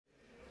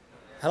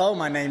Hello,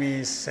 my name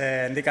is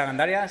Endika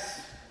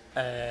Gandarias.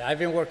 I've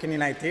been working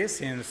in IT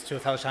since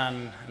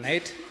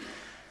 2008,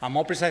 and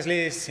more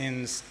precisely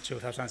since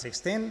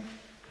 2016,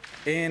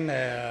 in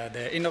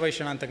the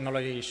Innovation and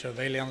Technology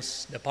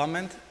Surveillance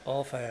Department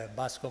of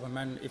Basque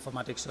Government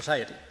Informatics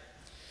Society.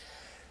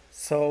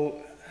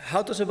 So,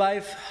 how to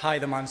survive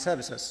high-demand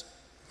services?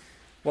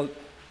 Well,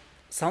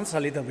 sounds a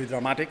little bit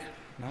dramatic,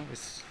 no?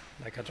 It's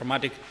like a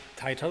dramatic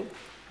title,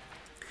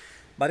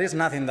 but it's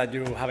nothing that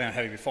you haven't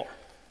heard before.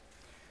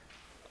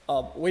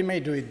 We may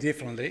do it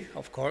differently,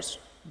 of course,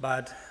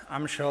 but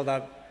I'm sure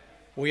that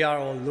we are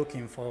all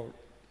looking for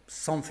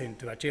something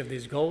to achieve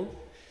this goal.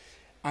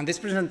 And this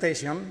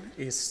presentation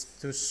is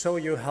to show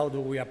you how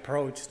do we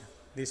approach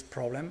this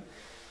problem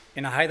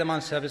in a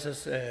high-demand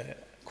services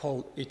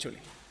called Itzuli.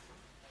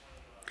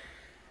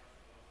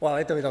 Well, a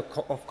little bit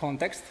of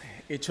context.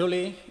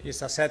 Itzuli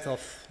is a set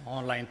of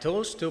online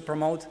tools to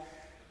promote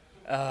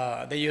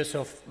the use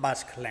of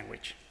Basque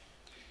language.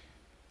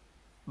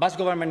 Basque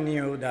government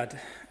knew that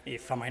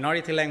if a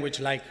minority language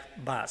like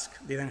Basque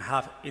didn't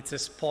have its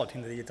spot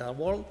in the digital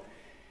world,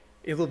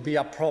 it would be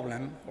a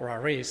problem or a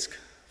risk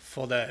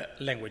for the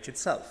language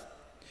itself.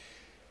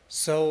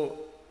 So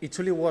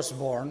Itzuli was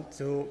born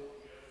to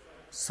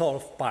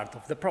solve part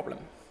of the problem.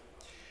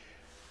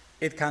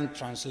 It can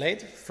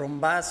translate from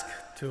Basque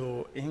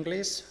to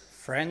English,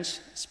 French,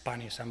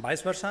 Spanish, and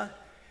vice versa,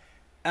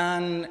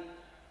 and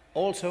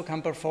also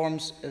can perform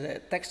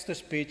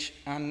text-to-speech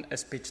and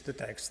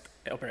speech-to-text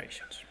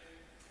operations.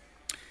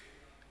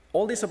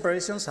 All these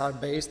operations are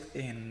based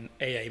in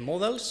AI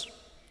models,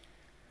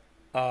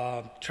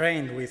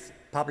 trained with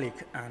public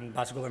and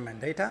Basque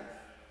government data.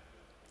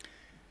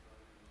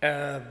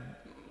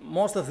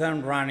 Most of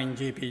them run in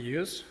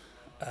GPUs,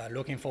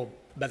 looking for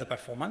better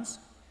performance.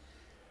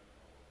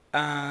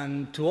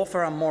 And to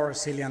offer a more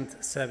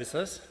resilient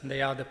services,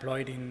 they are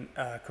deployed in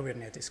a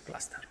Kubernetes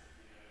cluster.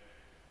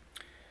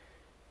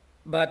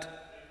 But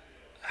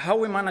how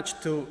we manage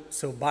to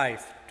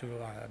survive to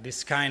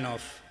this kind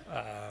of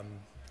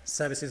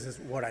services is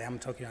what I am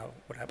talking about,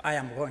 what I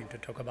am going to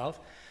talk about,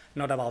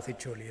 not about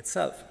Itzuli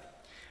itself.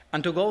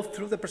 And to go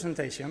through the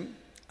presentation,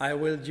 I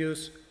will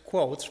use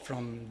quotes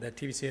from the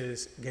TV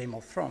series Game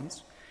of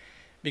Thrones,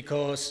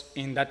 because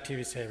in that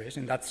TV series,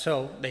 in that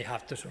show, they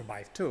have to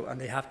survive too, and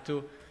they have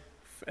to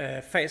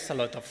face a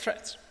lot of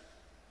threats.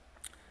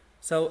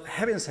 So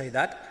having said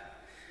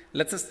that,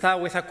 let's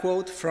start with a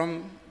quote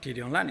from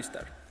Tyrion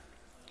Lannister.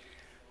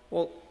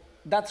 Well,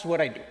 that's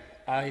what I do.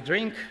 I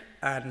drink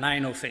and I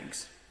know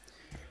things.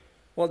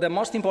 Well, the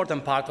most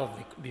important part of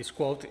this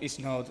quote is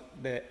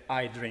not the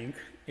I drink,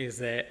 is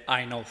the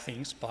I know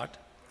things part.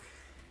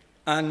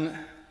 And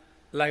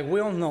like we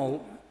all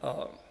know,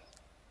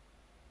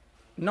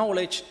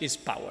 knowledge is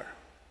power.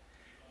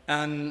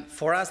 And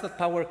for us, that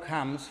power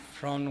comes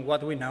from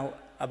what we know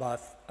about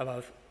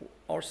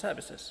our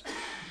services.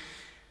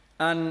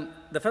 And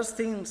the first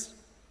things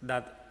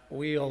that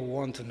we all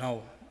want to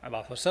know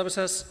about our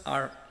services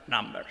are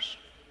numbers.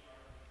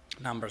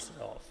 Numbers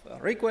of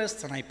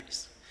requests and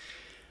IPs.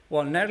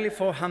 Well, nearly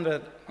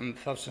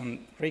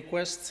 400,000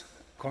 requests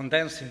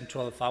condensed in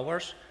 12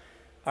 hours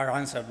are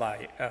answered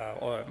by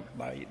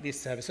these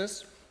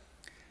services.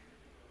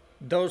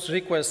 Those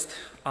requests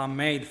are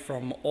made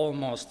from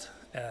almost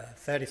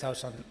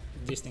 30,000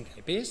 distinct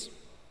IPs.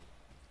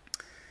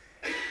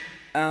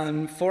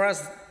 And for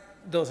us,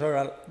 those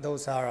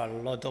are a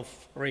lot of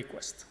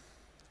requests.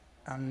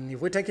 And if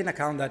we take into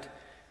account that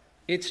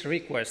each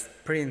request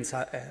prints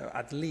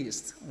at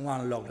least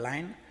one log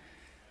line,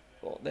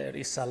 well, there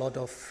is a lot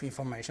of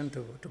information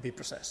to be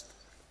processed.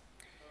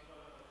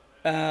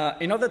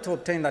 In order to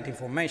obtain that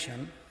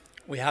information,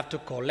 we have to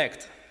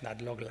collect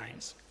that log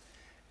lines,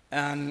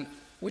 and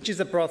which is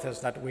the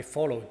process that we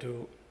follow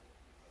to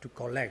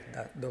collect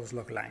those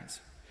log lines.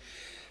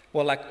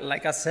 Well,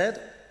 like I said,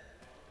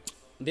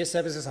 these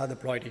services are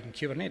deployed in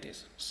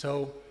Kubernetes.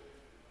 So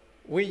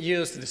we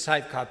use the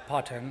sidecar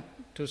pattern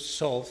to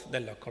solve the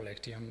log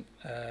collection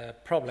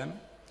problem,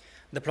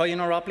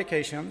 deploying our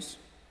applications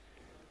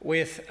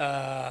with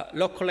a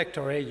log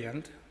collector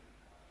agent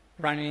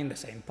running in the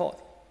same pod.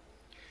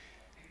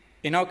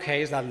 In our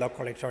case, that log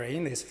collector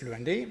agent is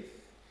FluentD,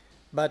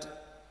 but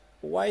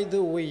why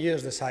do we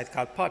use the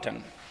sidecar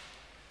pattern?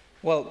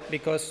 Well,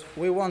 because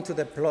we want to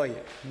deploy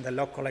the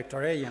log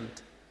collector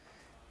agent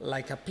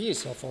like a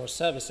piece of our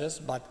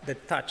services, but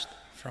detached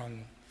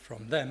from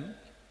them,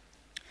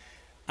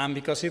 and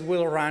because it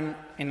will run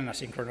in an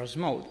asynchronous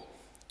mode.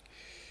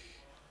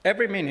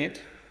 Every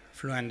minute,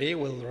 FluentD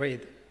will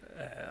read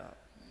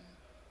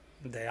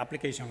the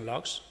application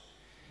logs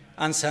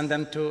and send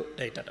them to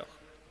Datadog.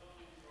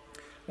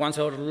 Once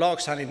our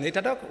logs are in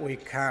Datadog, we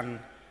can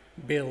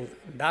build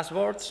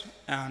dashboards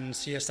and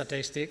see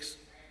statistics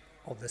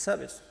of the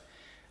service.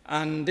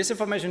 And this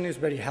information is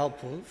very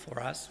helpful for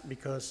us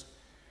because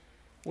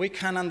we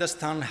can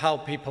understand how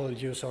people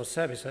use our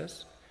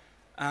services,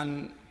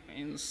 and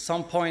in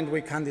some point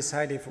we can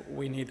decide if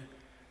we need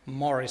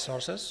more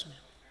resources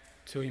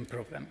to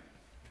improve them.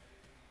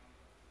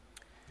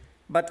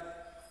 But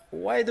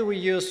why do we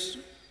use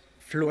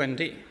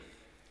FluentD?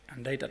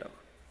 and Datadog?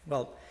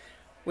 Well,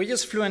 we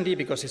use Fluentd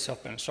because it's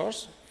open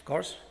source, of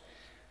course.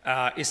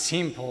 It's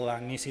simple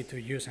and easy to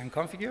use and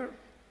configure,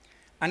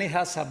 and it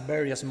has a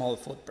very small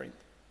footprint.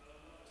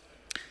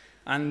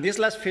 And this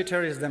last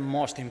feature is the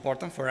most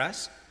important for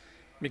us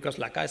because,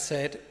 like I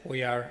said,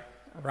 we are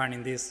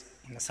running this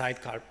in a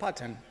sidecar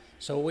pattern.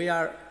 So we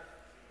are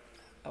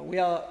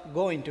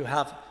going to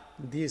have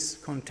this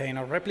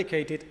container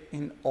replicated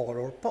in all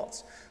our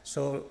pods.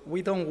 So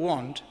we don't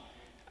want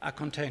a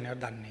container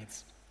that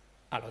needs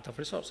a lot of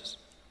resources.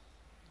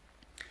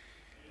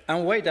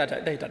 And why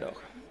Datadog?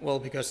 Well,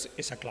 because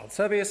it's a cloud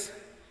service.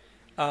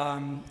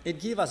 It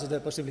gives us the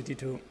possibility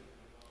to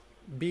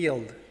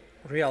build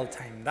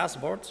real-time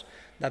dashboards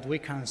that we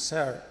can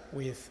share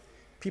with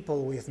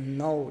people with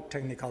no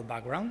technical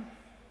background.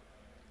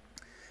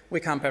 We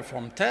can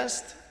perform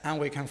tests, and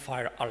we can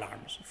fire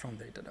alarms from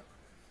Datadog.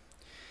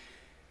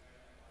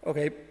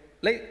 Okay,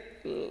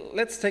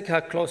 let's take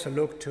a closer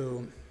look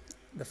to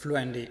the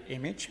Fluentd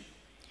image.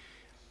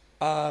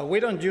 We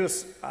don't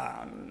use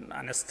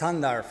a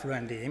standard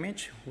Fluentd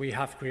image. We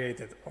have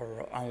created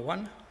our own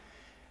one.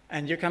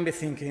 And you can be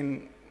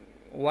thinking,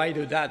 why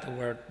do that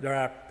where there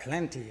are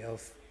plenty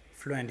of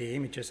Fluentd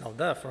images out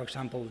there, for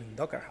example, in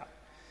Docker Hub?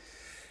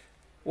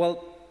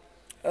 Well,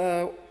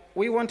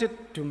 we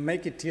wanted to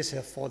make it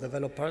easier for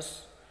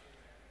developers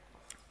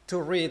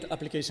to read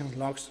application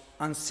logs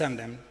and send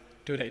them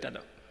to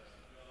Datadog.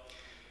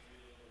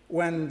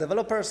 When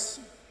developers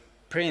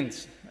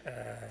print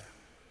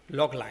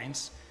log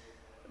lines,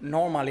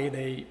 normally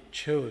they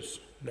choose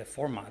the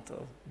format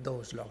of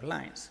those log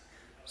lines.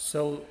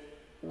 So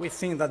we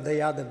think that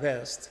they are the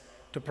best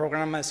to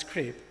program a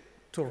script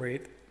to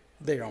read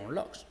their own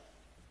logs.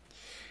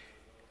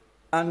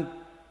 And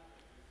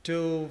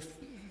to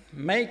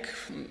make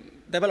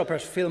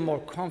developers feel more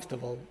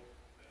comfortable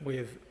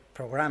with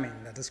programming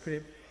that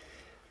script,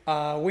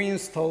 we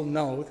install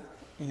Node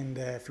in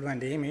the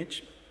Fluentd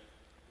image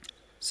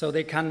so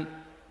they can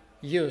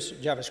use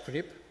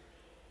JavaScript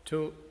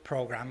to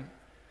program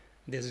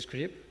this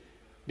script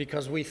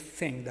because we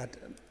think that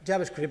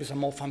JavaScript is a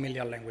more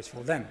familiar language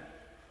for them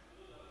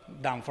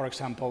than, for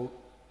example,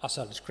 a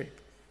shell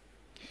script.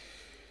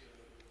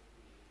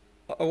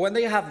 When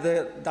they have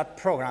that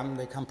program,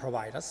 they can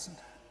provide us,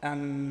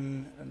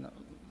 and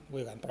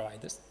we can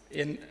provide this,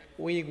 and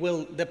we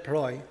will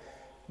deploy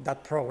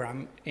that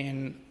program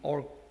in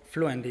our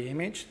Fluentd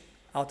image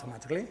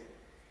automatically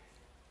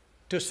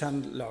to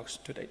send logs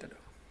to Datadog.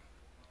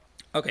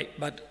 Okay,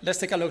 but let's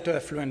take a look to the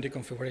Fluentd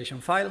configuration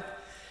file.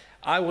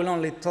 I will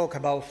only talk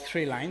about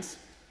 3 lines.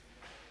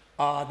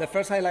 The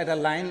first highlighted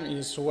line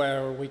is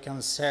where we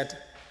can set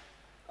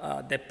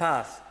the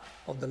path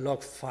of the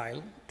log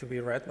file to be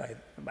read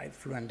by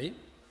Fluentd.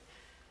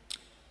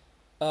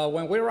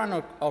 When we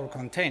run our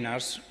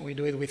containers, we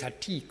do it with a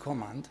T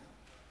command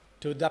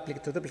to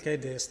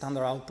duplicate the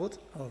standard output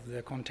of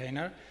the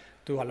container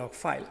to a log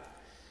file.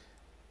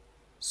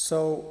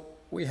 So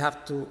we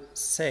have to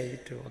say,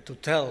 to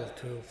tell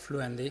to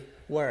Fluentd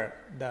where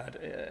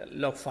that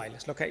log file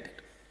is located.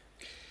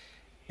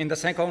 In the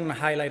second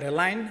highlighted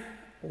line,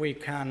 we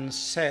can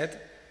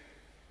set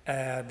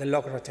the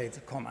log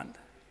rotate command.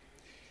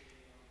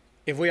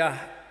 If we are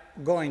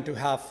going to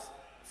have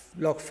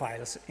log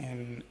files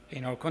in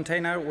our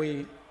container,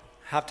 we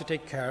have to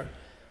take care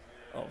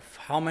of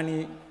how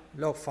many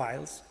log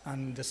files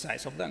and the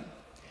size of them.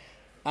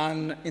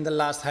 And in the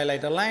last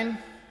highlighted line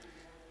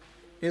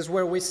is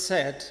where we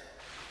set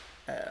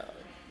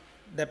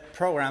the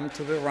program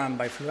to be run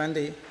by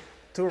Fluentd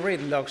to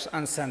read logs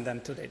and send them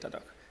to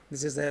Datadog.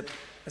 This is a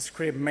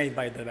script made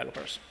by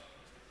developers.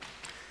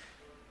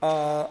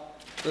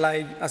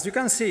 As you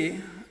can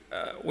see,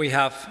 we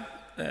have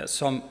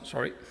some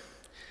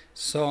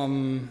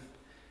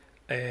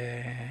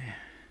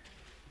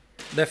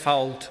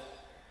default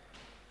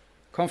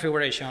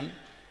configuration,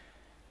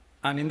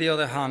 and in the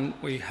other hand,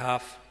 we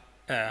have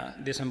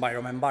these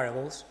environment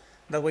variables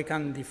that we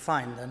can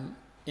define them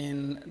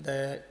in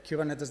the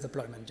Kubernetes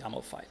deployment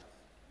YAML file.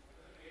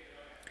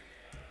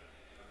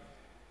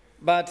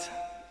 But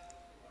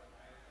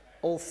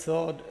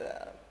although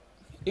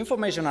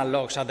informational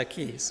logs are the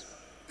keys,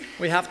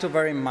 we have to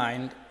bear in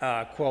mind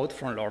a quote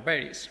from Lord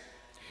Berries.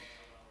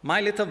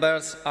 "My little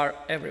birds are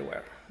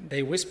everywhere.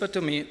 They whisper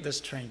to me the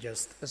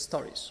strangest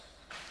stories."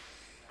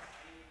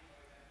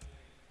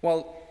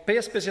 Well, pay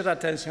special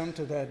attention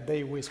to the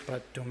 "they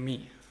whisper to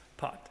me"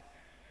 part.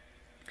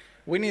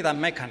 We need a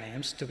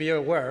mechanism to be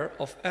aware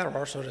of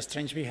errors or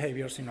strange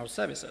behaviors in our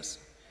services.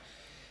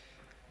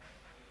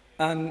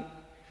 And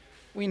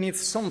we need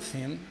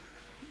something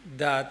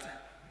that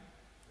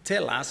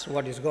tells us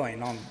what is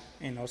going on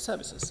in our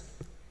services,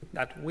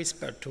 that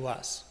whisper to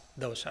us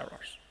those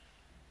errors.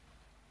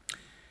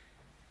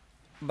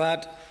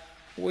 But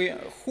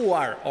who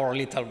are our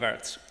little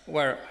birds?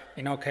 Well,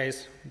 in our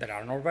case, there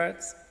are no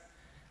birds,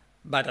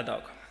 but a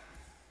dog.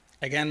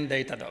 Again,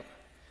 Datadog.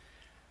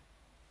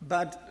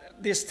 But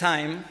this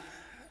time,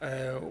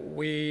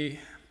 we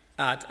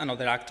add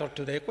another actor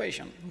to the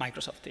equation,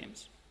 Microsoft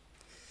Teams.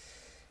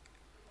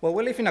 Well,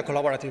 we live in a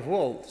collaborative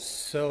world,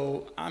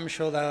 so I'm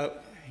sure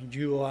that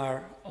you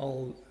are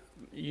all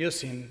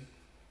using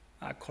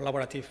a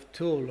collaborative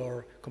tool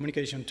or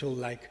communication tool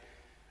like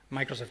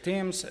Microsoft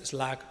Teams,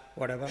 Slack,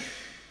 whatever.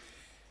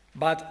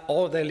 But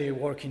our daily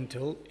working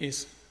tool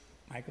is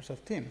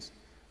Microsoft Teams.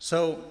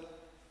 So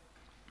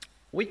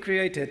we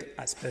created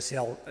a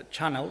special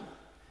channel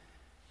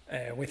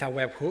with a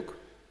webhook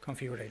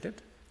configured.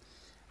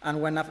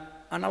 And when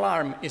an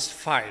alarm is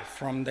fired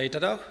from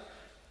Datadog,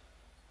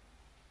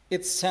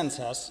 it sends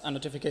us a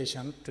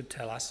notification to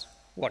tell us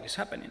what is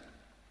happening.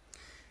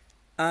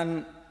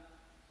 And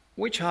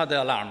which are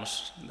the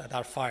alarms that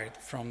are fired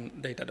from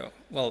Datadog?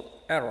 Well,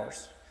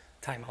 errors,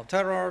 timeout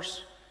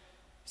errors,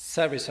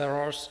 service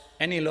errors,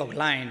 any log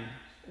line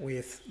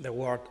with the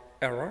word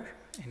error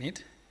in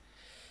it.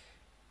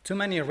 Too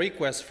many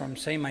requests from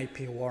same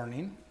IP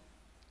warning,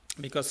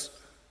 because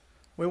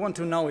we want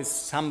to know if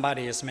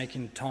somebody is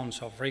making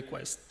tons of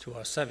requests to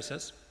our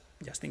services,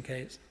 just in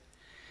case.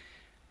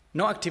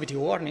 No activity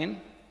warning,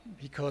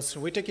 because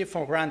we take it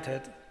for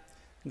granted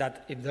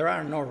that if there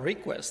are no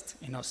requests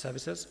in our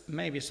services,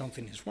 maybe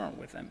something is wrong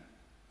with them.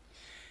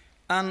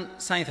 And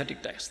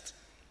synthetic text.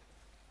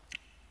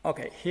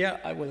 Okay, here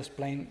I will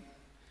explain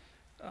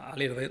a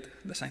little bit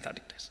the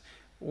synthetic test.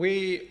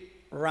 We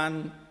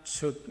run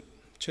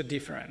two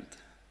different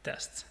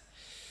tests.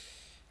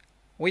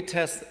 We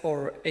test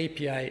our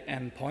API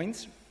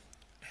endpoints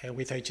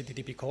with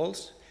HTTP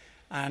calls,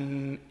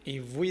 and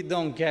if we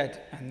don't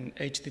get an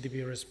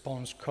HTTP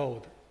response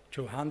code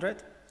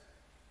 200,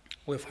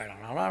 we fire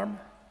an alarm.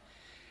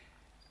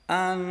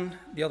 And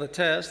the other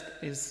test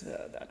is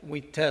that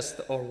we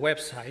test our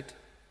website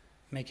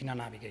making a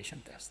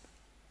navigation test.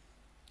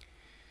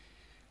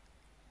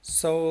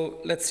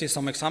 So let's see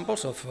some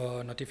examples of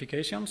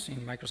notifications in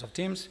Microsoft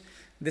Teams.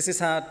 This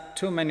is a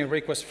too many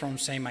requests from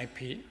same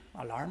IP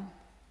alarm.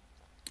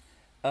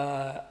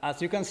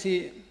 As you can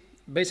see,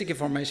 basic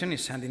information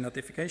is sending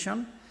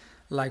notification,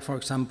 like for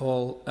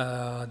example,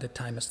 the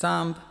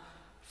timestamp,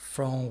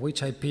 from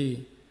which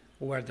IP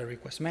were the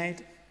request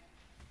made,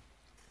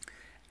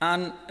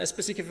 and a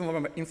specific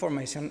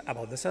information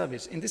about the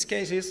service. In this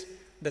case is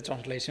the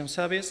translation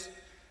service.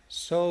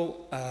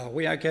 So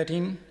we are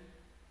getting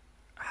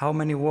how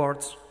many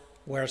words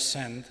were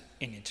sent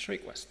in each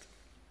request.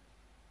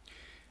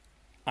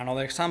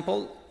 Another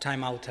example,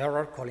 timeout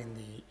error calling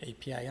the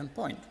API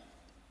endpoint.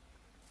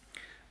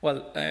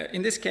 Well,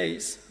 in this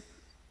case,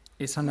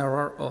 it's an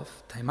error of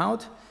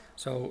timeout.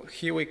 So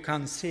here we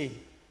can see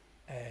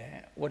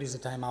what is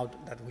the timeout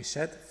that we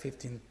set,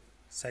 15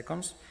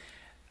 seconds.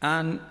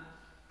 And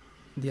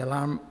the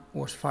alarm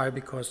was fired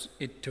because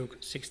it took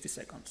 60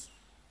 seconds.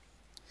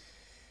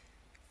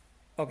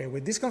 Okay,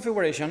 with this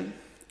configuration,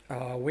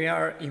 we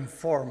are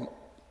informed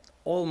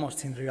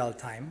almost in real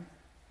time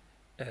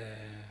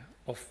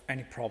of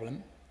any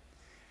problem.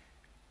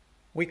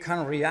 We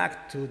can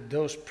react to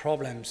those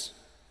problems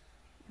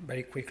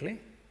very quickly,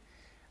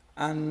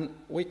 and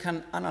we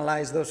can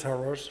analyze those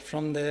errors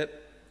from the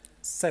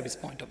service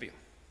point of view.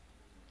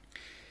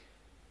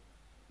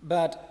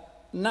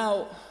 But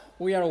now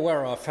we are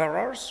aware of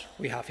errors,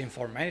 we have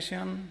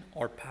information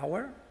or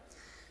power,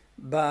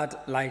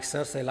 but like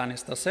Cersei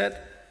Lannister said,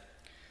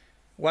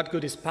 what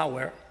good is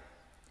power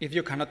if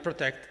you cannot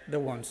protect the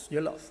ones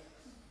you love?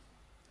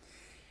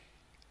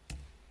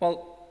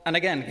 Well, and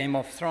again, Game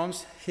of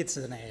Thrones hits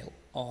the nail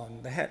on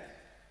the head.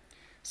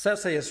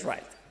 Cersei is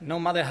right. No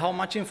matter how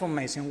much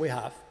information we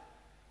have,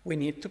 we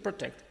need to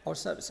protect our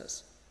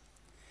services.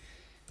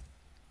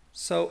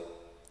 So,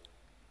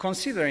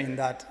 considering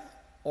that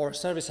our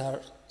services are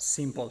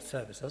simple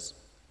services,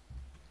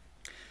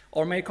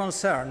 our main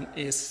concern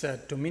is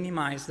to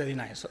minimize the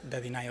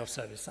denial of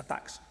service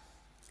attacks.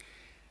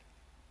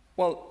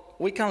 Well,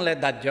 we can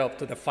let that job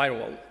to the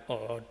firewall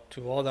or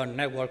to other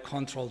network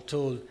control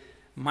tool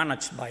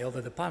managed by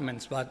other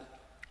departments, but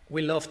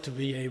we love to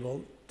be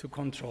able to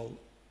control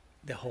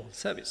the whole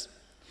service.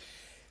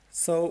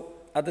 So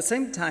at the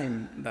same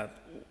time that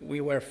we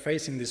were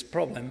facing this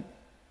problem,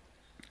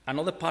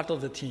 another part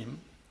of the team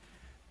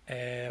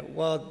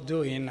was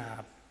doing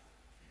a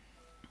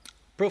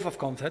proof of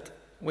concept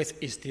with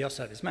Istio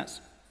Service Mesh.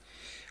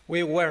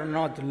 We were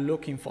not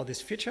looking for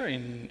this feature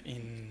in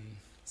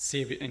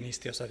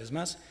Istio Service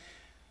Mesh,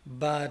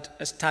 but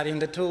studying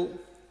the tool,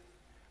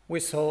 we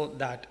saw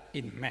that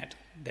it met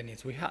the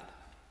needs we had.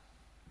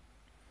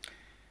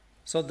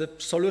 So the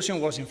solution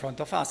was in front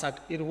of us, and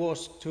it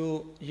was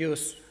to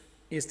use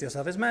Istio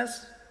Service Mesh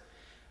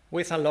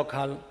with a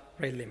local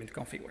rate limit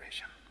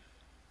configuration.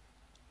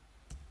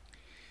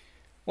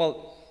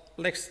 Well,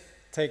 let's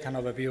take an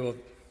overview of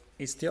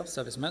Istio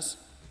Service Mesh.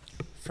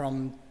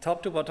 From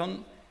top to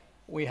bottom,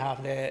 we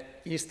have the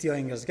Istio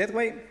Ingress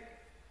Gateway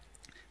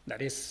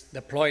that is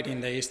deployed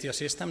in the Istio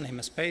system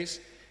namespace.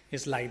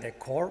 It's like the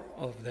core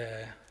of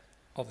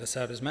the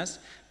service mesh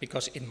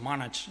because it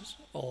manages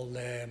all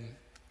the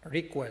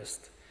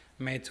requests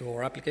made to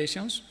our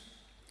applications.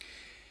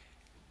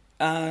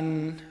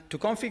 And to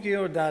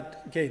configure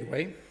that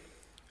gateway,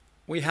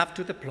 we have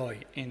to deploy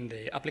in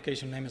the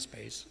application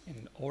namespace,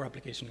 in our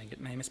application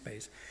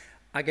namespace,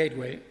 a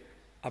gateway,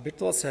 a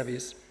virtual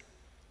service,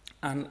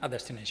 and a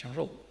destination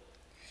rule.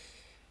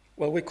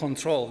 Well, we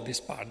control this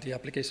part, the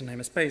application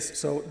namespace.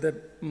 So the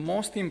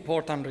most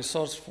important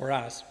resource for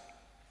us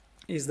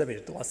is the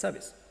virtual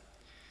service,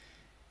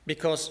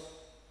 because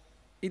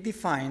it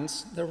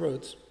defines the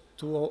routes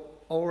to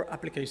our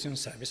application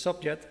service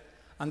object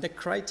and the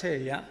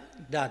criteria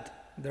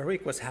that the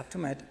requests have to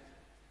meet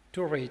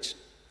to reach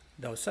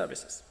those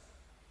services.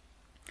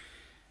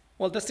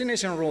 Well,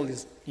 destination rule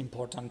is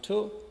important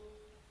too,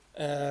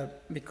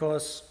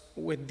 because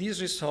with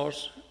this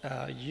resource,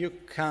 you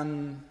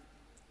can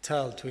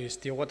tell to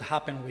Istio what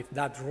happened with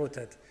that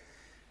routed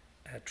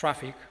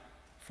traffic,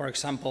 for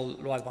example,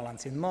 load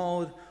balancing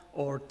mode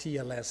or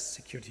TLS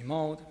security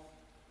mode.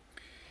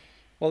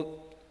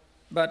 Well,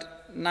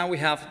 but now we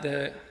have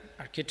the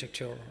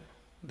architecture,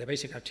 the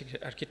basic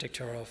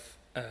architecture of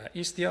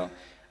Istio,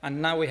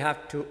 and now we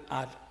have to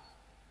add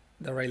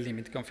the rate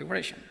limit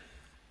configuration.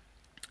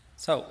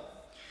 So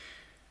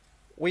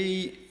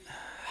we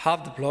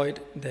have deployed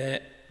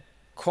the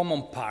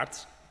common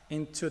parts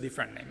in two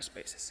different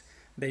namespaces.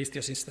 The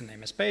Istio system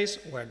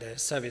namespace, where the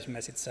service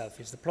mesh itself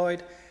is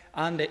deployed,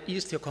 and the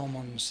Istio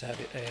common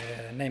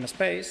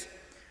namespace,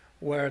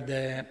 where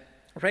the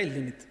rate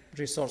limit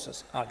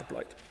resources are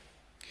deployed.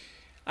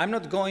 I'm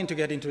not going to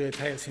get into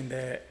details in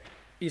the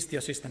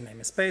Istio system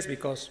namespace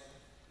because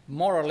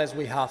more or less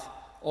we have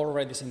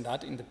already seen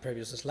that in the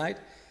previous slide,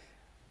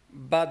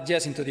 but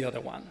just into the other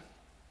one.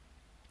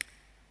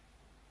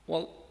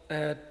 Well,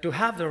 to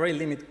have the rate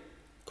limit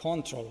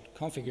control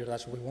configured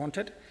as we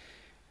wanted,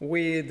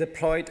 we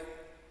deployed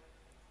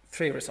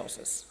three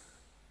resources: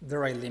 the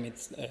rate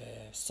limit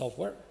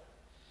software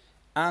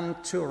and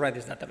two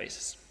Redis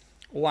databases,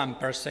 one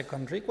per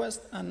second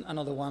request and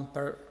another one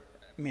per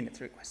minute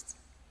request.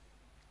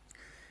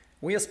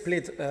 We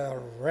split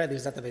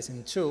Redis database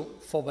in two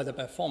for better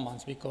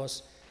performance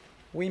because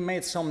we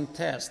made some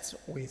tests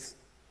with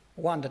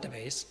one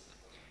database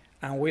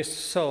and we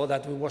saw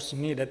that it was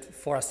needed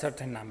for a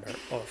certain number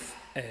of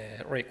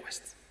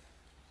requests.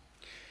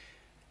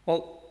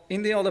 Well,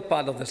 in the other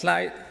part of the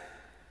slide,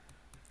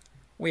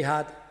 we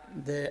had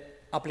the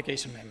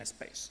application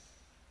namespace.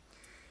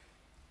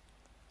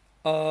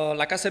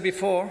 Like I said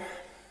before,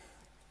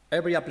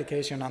 every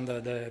application under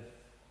the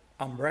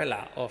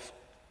umbrella of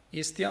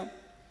Istio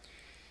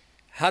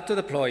had to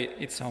deploy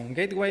its own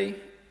gateway,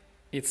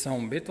 its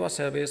own virtual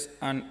service,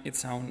 and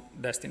its own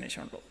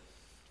destination rule.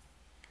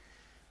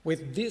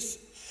 With these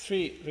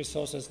three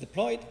resources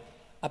deployed,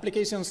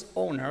 applications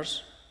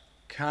owners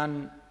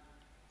can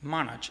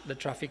manage the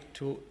traffic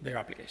to their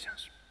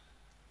applications.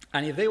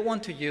 And if they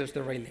want to use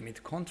the rate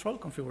limit control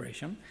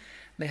configuration,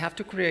 they have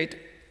to create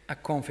a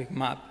config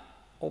map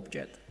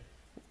object,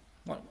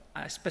 well,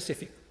 a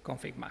specific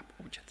config map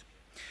object.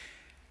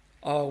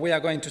 We are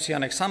going to see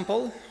an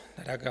example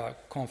that I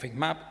got config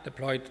map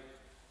deployed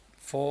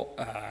for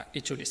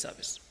each of these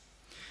service.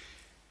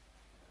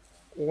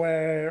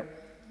 Where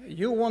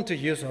you want to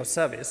use our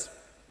service,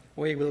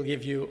 we will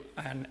give you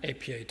an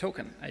API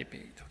token.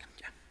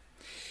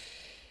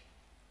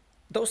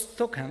 This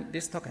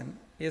token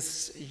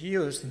is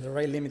used in the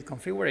rate limit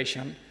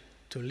configuration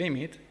to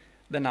limit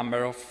the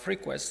number of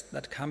requests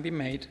that can be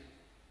made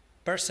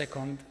per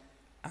second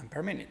and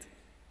per minute.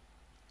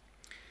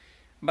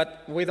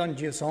 But we don't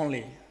use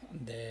only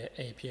the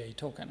API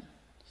token.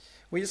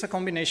 We use a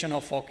combination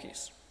of 4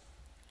 keys.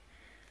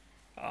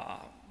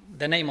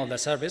 The name of the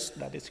service,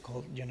 that is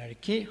called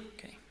generic key,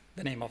 okay.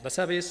 The name of the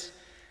service,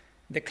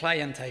 the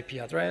client IP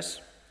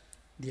address,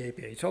 the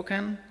API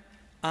token,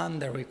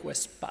 and the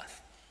request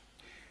path.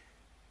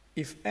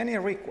 If any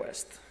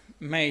request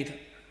made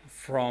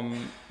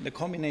from the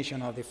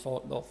combination of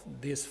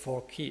these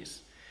 4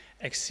 keys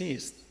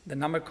exceeds the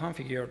number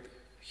configured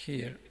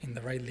here in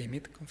the rate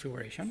limit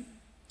configuration,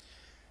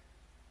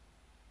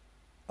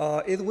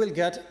 it will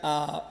get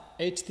a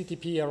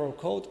HTTP error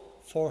code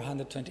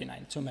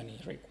 429, too many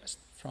requests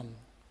from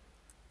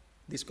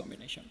this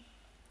combination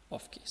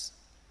of keys.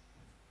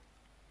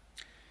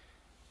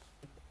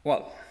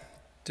 Well,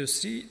 to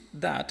see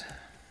that,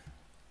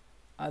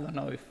 I don't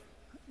know if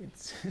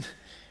it's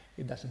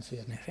it doesn't see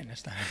anything.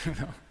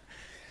 No.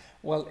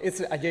 Well, it's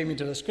a JME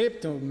to the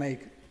script to make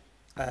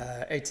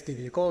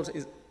HTTP calls.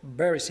 It's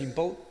very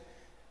simple.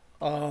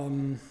 I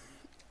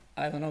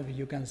don't know if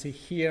you can see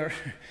here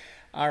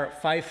are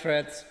 5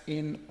 threads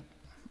in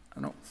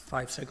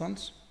 5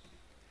 seconds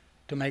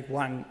to make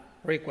 1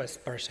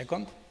 request per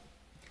second.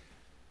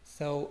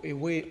 So if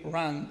we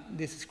run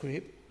this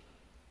script,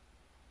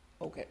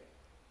 okay,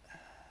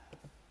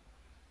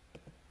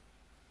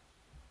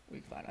 we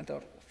find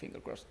another finger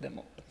crossed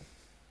demo.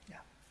 Yeah,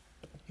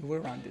 if we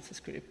run this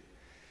script,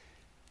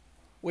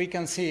 we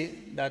can see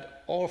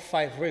that all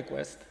 5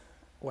 requests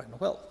went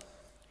well.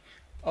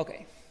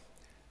 Okay,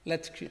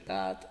 let's create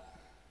that,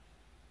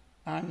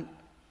 and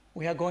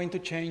we are going to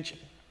change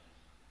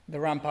the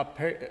ramp-up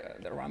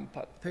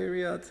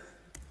period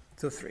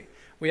to 3.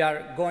 We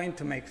are going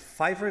to make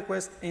 5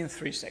 requests in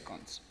 3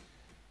 seconds.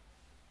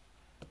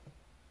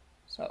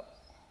 So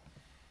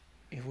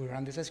if we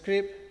run this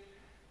script,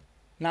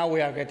 now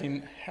we are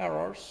getting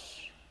errors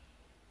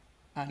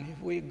And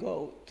if we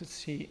go to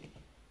see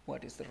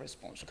what is the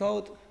response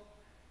code,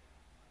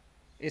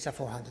 it's a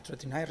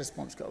 439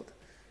 response code.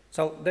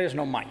 So there is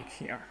no magic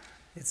here.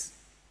 It's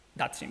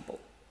that simple.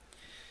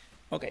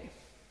 Okay.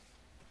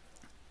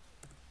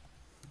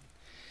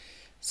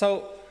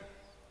 So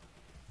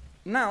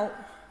now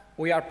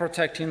we are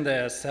protecting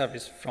the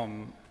service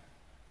from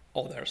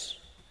others,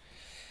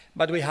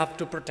 but we have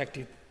to protect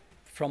it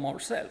from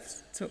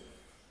ourselves too.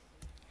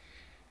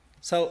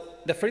 So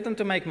the freedom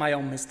to make my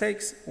own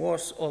mistakes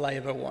was all I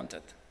ever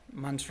wanted,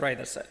 Mans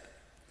Rider said.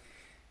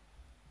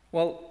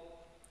 Well,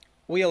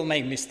 we all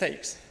make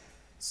mistakes,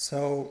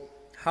 so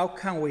how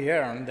can we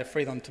earn the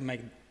freedom to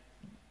make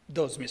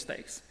those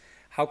mistakes?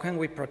 How can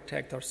we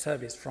protect our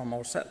service from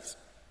ourselves?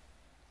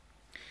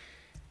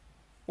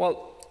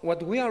 Well,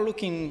 what we are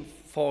looking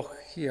for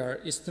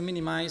here is to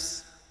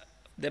minimize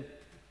the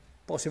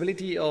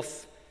possibility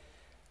of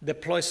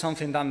deploy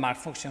something that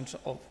malfunctions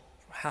or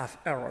have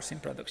errors in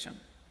production.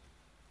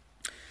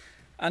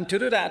 And to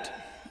do that,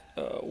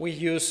 we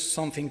use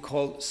something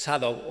called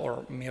shadow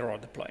or mirror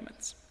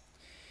deployments.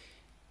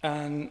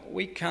 And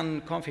we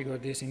can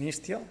configure this in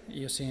Istio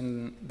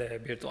using the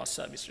virtual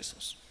service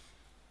resource.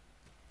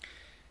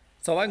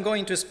 So I'm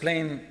going to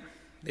explain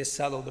this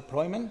shadow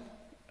deployment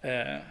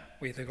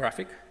with a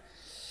graphic.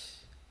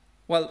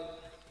 Well,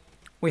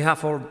 we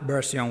have our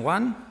version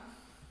 1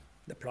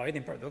 deployed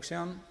in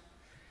production,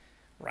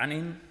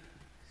 running.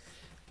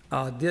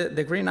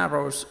 The green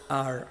arrows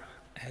are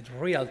at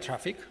real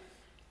traffic.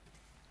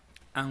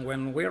 And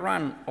when we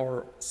run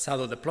our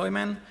shadow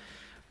deployment,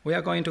 we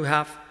are going to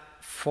have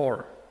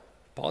 4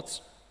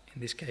 pods,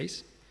 in this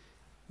case,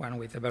 one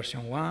with the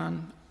version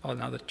 1,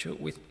 another 2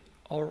 with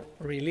our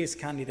release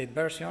candidate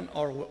version,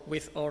 or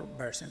with our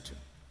version 2.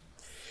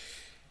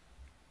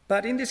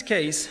 But in this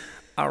case,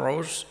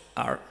 arrows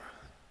are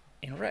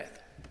in red.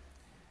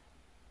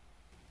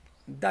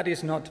 That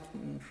is not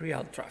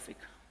real traffic.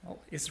 Well,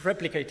 it's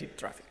replicated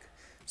traffic.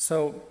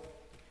 So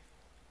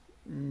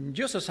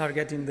users are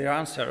getting their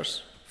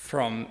answers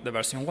from the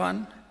version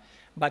 1,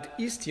 but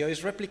Istio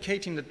is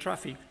replicating the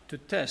traffic to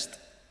test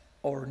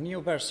our new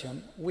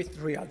version with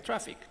real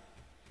traffic.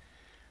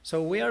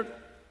 So we are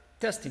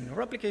testing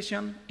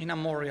replication in a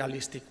more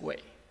realistic way.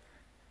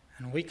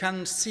 And we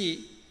can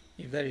see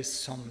if there is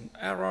some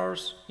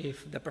errors,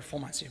 if the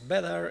performance is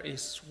better,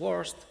 is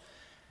worse,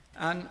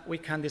 and we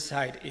can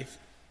decide if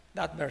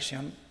that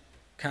version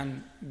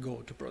can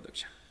go to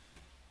production.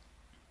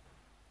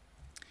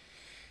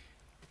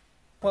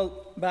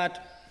 Well,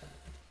 but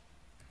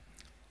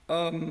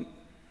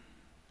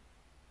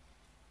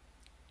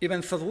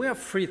even though we are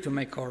free to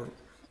make our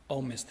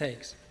own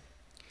mistakes,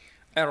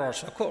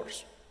 errors occur.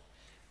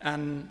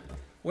 And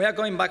we are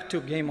going back to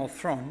Game of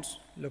Thrones,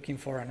 looking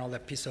for another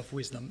piece of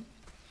wisdom,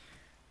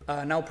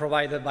 now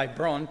provided by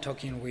Bronn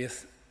talking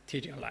with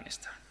Tyrion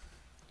Lannister.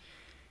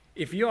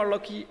 If you are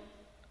lucky,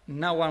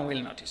 no one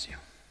will notice you.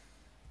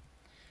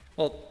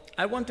 Well,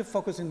 I want to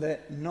focus on the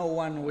no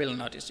one will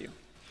notice you.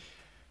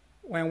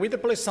 When we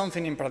deploy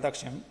something in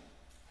production,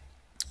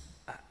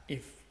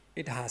 if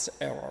it has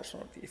errors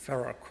or if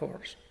error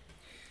occurs,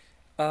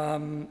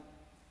 the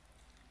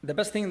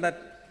best thing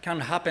that can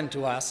happen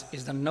to us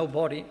is that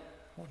nobody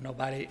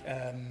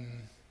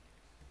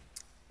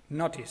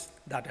noticed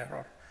that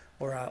error,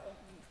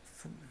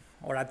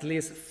 or at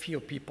least few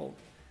people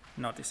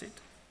notice it.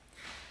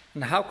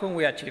 And how can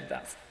we achieve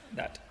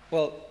that?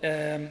 Well,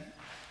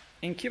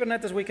 in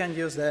Kubernetes we can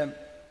use the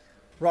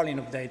rolling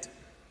update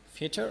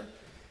feature,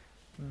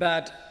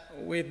 but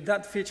with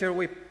that feature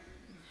we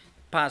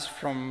pass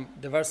from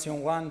the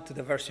version 1 to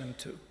the version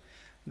 2.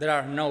 There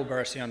are no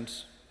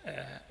versions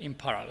in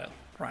parallel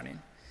running.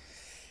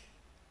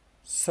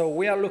 So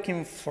we are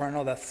looking for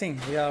another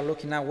thing. We are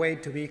looking at a way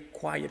to be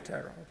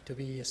quieter, to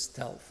be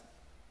stealth.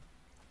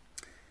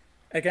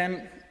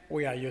 Again,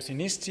 we are using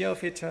Istio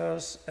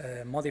features,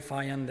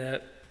 modifying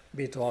the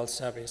virtual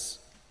service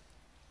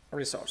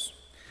resource.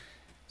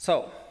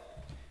 So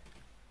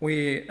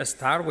we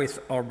start with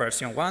our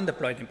version 1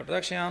 deployed in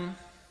production.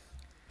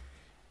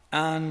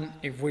 And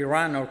if we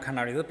run our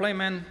canary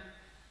deployment,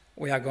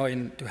 we are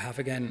going to have,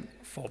 again,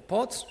 4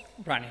 pods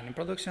running in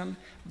production.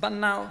 But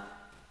now,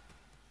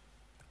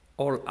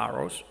 all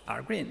arrows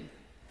are green.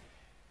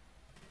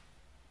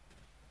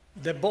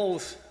 The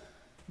both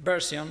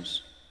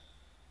versions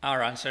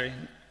are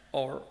answering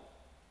our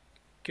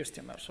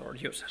customers or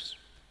users.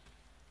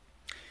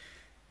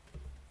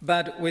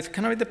 But with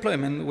canary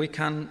deployment, we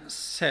can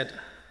set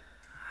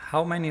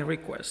how many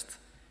requests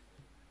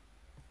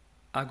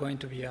are going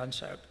to be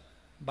answered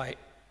by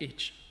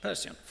each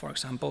version. For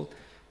example,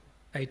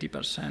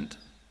 80%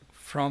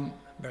 from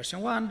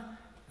version 1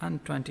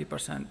 and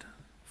 20%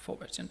 for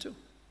version 2.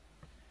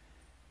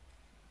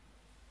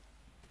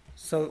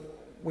 So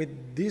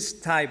with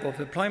this type of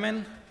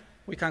deployment,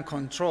 we can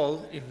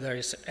control if there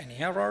is any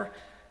error,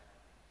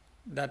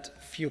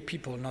 that few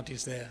people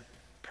notice the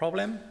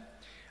problem,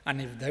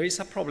 and if there is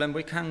a problem,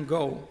 we can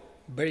go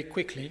very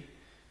quickly.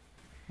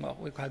 Well,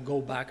 we can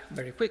go back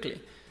very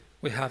quickly.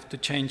 We have to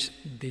change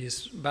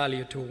this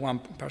value to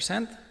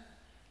 1%,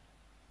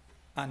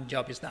 and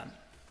job is done.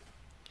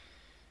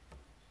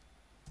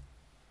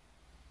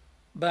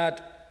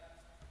 But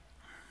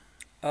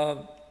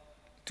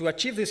to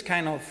achieve this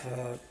kind of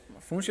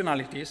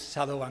functionalities,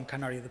 shadow and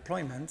canary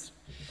deployments,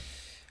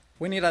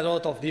 we need a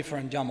lot of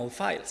different YAML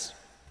files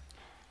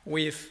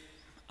with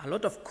a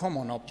lot of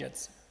common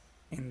objects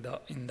in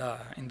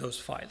those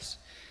files.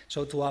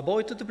 So to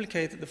avoid to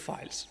duplicate the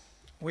files,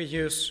 we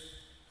use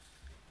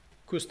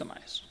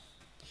customize.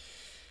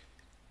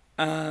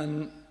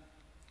 And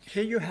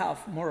here you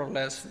have more or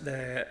less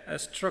the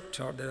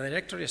structure, the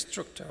directory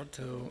structure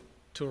to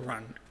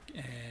run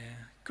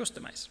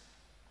customize.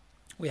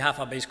 We have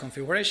a base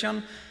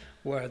configuration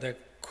where the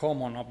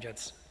common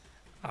objects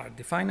are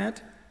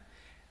defined,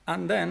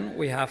 and then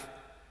we have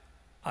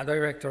a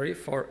directory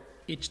for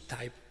each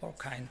type or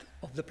kind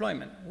of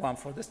deployment. One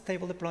for the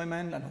stable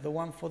deployment, another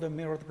one for the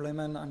mirror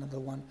deployment, another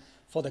one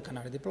for the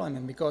canary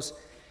deployment, because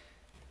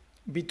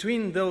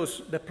between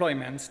those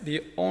deployments,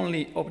 the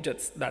only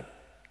objects that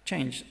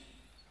change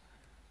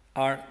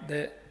are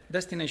the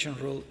destination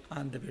rule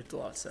and the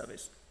virtual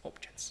service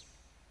objects.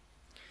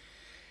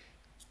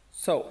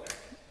 So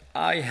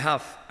I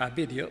have a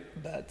video,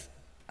 but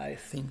I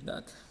think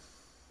that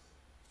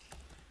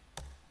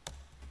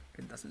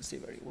it doesn't see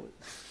very well.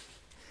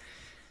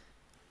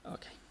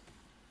 Okay.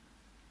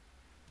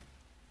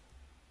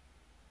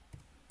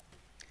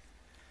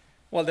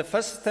 Well, the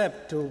first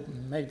step to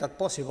make that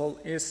possible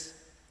is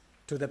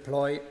to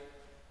deploy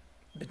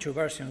the two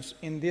versions.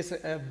 In this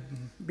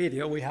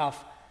video, we have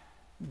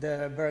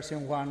the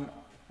version 1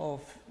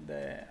 of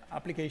the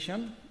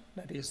application,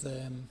 that is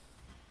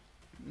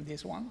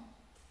this one.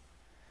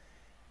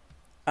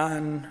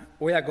 And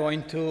we are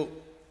going to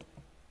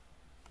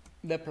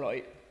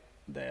deploy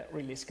the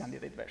release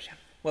candidate version.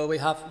 Well, we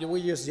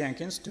use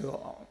Jenkins to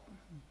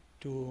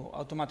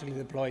automatically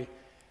deploy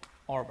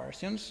our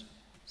versions.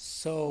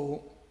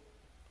 So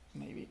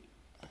maybe,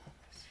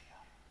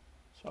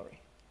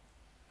 sorry.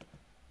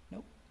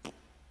 Nope. I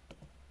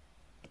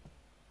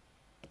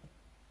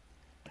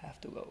have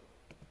to go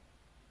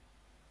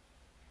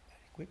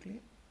very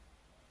quickly.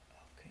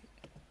 Okay.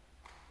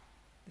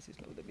 This is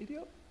load the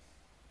video.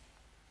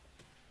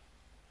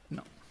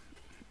 No,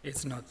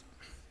 it's not.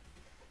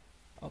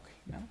 Okay,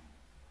 no.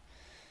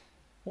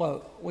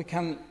 Well, we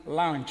can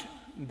launch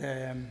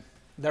the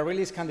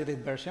release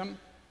candidate version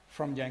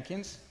from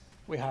Jenkins.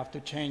 We have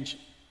to change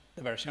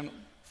the version,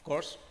 of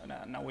course.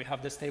 Now we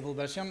have the stable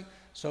version,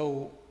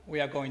 so we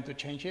are going to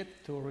change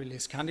it to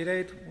release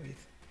candidate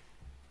with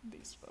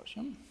this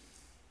version.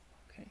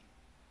 Okay,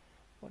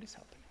 what is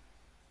happening?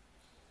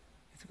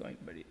 It's going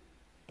very.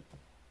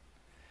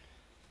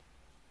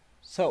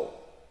 So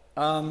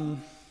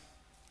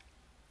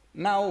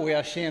now we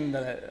are seeing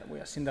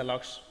the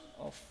logs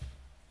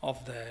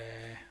of the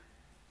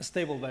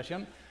stable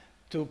version.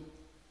 To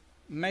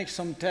make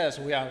some tests,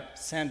 we are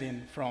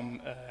sending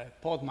from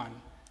Podman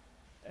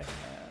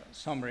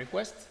some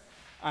requests,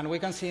 and we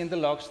can see in the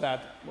logs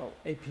that, well,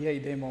 API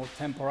demo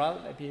temporal,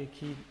 API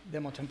key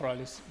demo temporal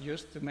is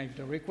used to make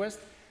the request,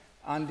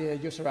 and the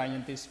user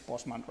agent is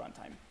Postman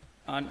runtime,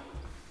 and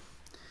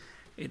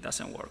it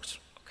doesn't work.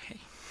 Okay,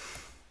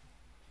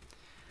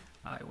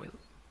 I will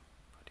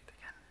put it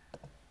again.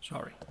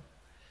 Sorry.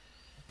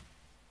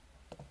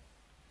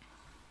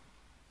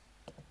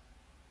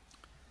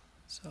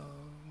 So,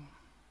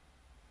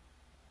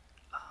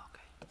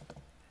 okay,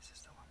 this is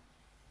the one.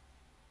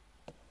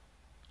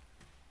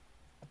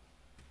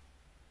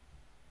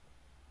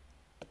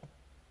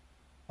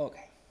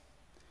 Okay.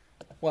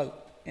 Well,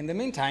 in the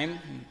meantime,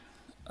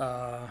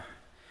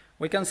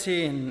 we can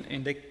see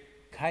in the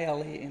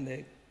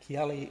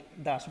Kiali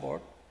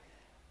dashboard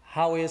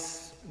how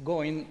is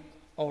going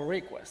our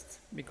request,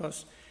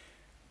 because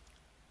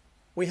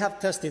we have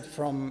tested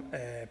from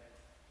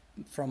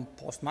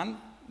Postman,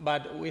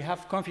 but we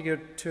have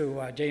configured to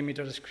a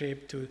JMeter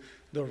script to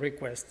do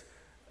request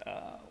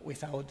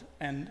without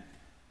end.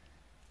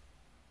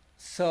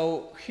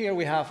 So here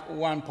we have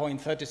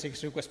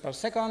 1.36 requests per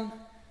second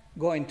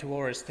going to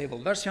our stable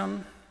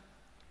version.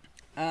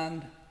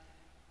 And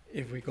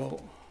if we go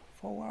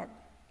forward,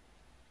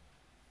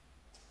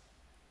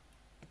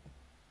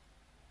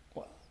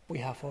 well, we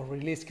have our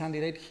release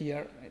candidate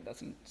here. It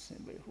doesn't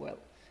seem very well.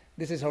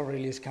 This is our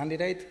release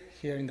candidate.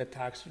 Here in the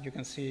tags, you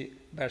can see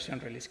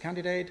version release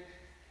candidate.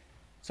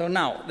 So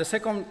now, the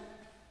second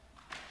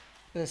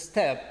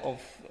step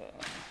of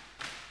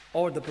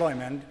our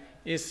deployment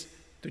is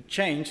to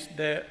change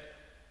the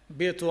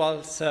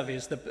virtual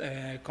service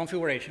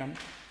configuration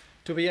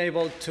to be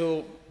able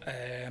to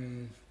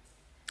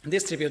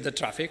distribute the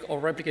traffic or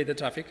replicate the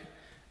traffic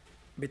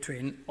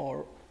between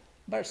our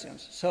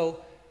versions.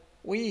 So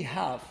we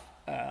have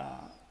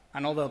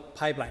another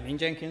pipeline in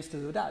Jenkins to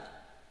do that,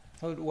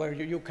 so where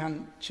you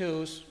can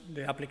choose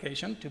the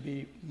application to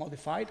be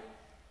modified,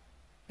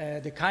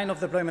 the kind of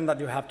deployment that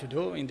you have to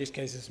do, in this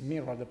case is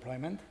mirror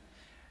deployment,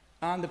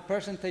 and the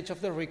percentage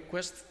of the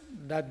request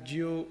that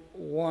you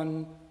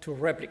want to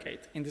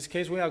replicate. In this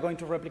case, we are going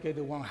to replicate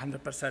the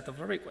 100% of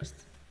the request.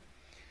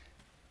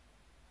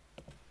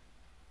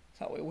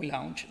 So we will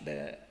launch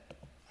the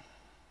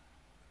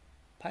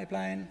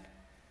pipeline.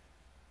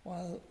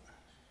 Well,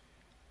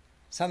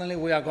 suddenly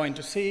we are going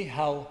to see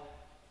how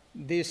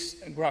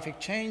this graphic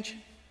change.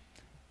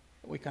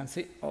 We can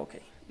see,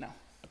 okay, now.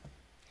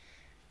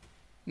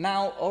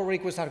 Now all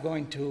requests are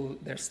going to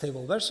their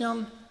stable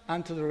version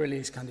and to the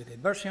release candidate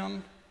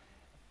version.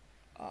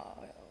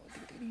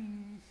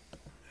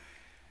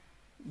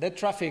 The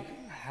traffic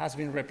has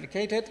been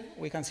replicated.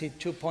 We can see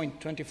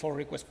 2.24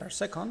 requests per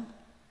second.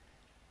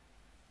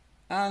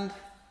 And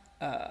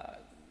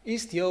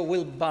Istio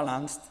will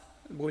balance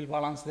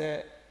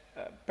the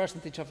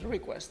percentage of the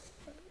request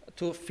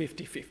to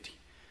 50-50.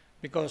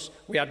 Because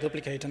we are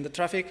duplicating the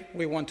traffic,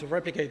 we want to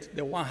replicate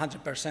the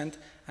 100%,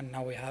 and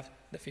now we have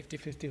the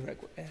 50-50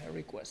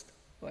 request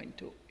going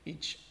to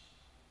each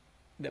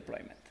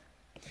deployment.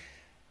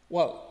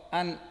 Well,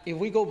 and if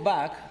we go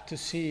back to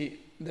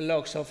see the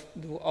logs of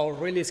our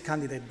release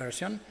candidate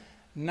version,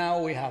 now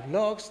we have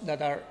logs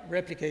that are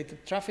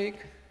replicated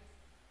traffic.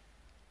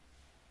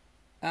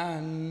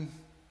 And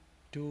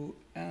to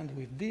end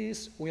with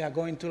this, we are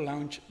going to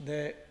launch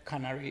the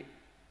Canary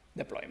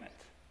deployment.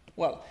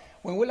 Well,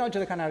 when we launch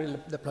the Canary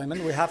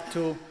deployment, we have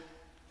to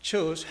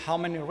choose how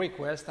many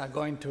requests are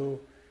going to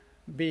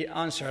be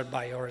answered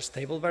by our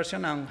stable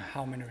version and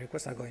how many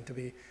requests are going to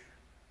be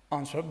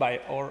answered by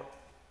our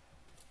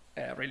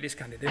release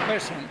candidate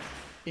version.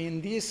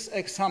 In this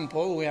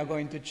example, we are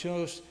going to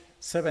choose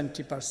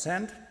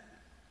 70%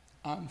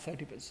 and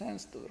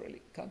 30% to the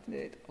release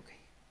candidate. Okay.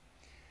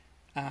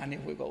 And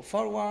if we go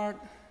forward,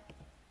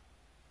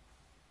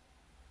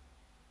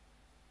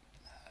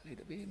 a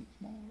little bit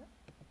more.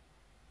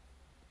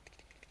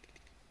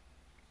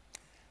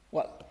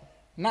 Well,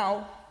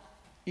 now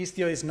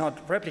Istio is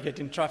not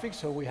replicating traffic,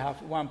 so we have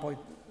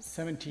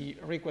 1.70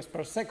 requests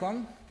per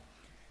second.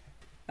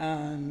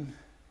 And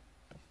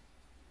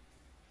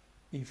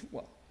if,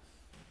 well,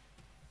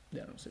 they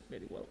don't say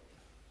very well.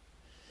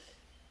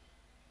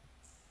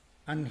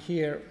 And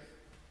here,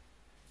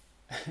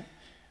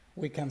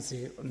 we can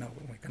see, no,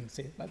 we can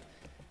see, but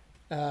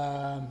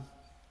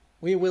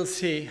we will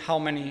see how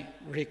many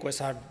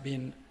requests are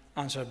being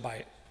answered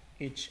by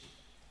each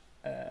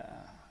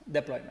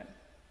deployment.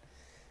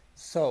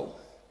 So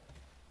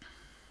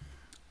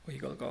we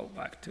will go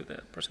back to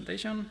the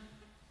presentation.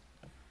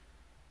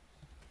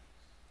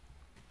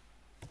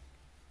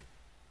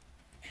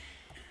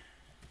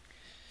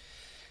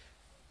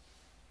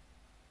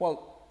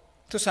 Well,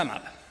 to sum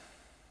up,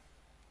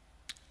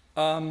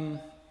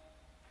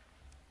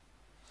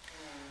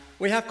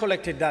 we have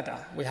collected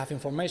data, we have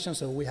information,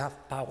 so we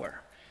have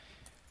power.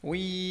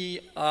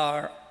 We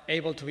are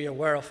able to be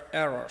aware of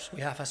errors.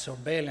 We have a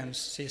surveillance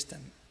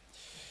system.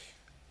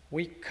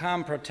 We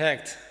can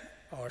protect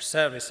our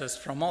services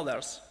from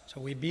others, so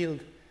we build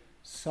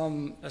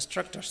some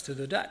structures to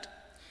do that.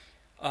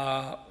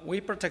 We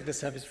protect the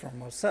service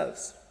from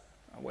ourselves.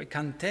 We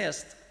can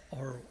test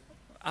our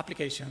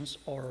applications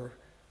or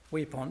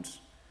weapons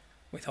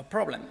without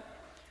problem.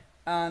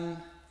 And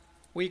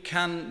we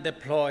can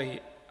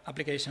deploy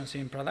applications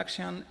in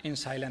production in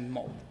silent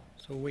mode,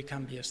 so we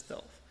can be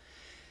stealth.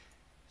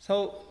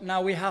 So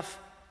now we have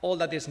all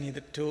that is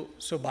needed to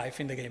survive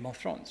in the Game of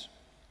Thrones.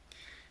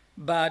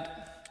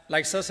 But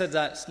like Cersei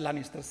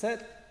Lannister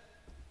said,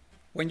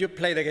 when you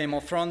play the Game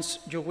of Thrones,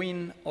 you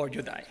win or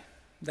you die.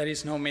 There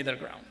is no middle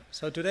ground.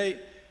 So today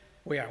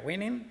we are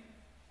winning.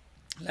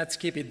 Let's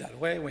keep it that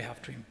way. We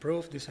have to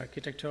improve this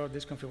architecture,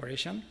 this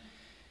configuration.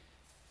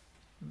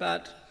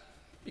 But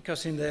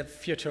because in the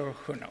future,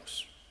 who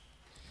knows?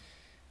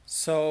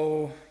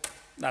 So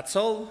that's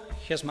all.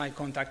 Here's my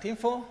contact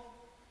info.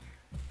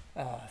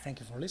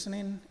 Thank you for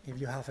listening. If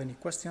you have any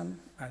question,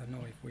 I don't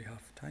know if we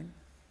have time.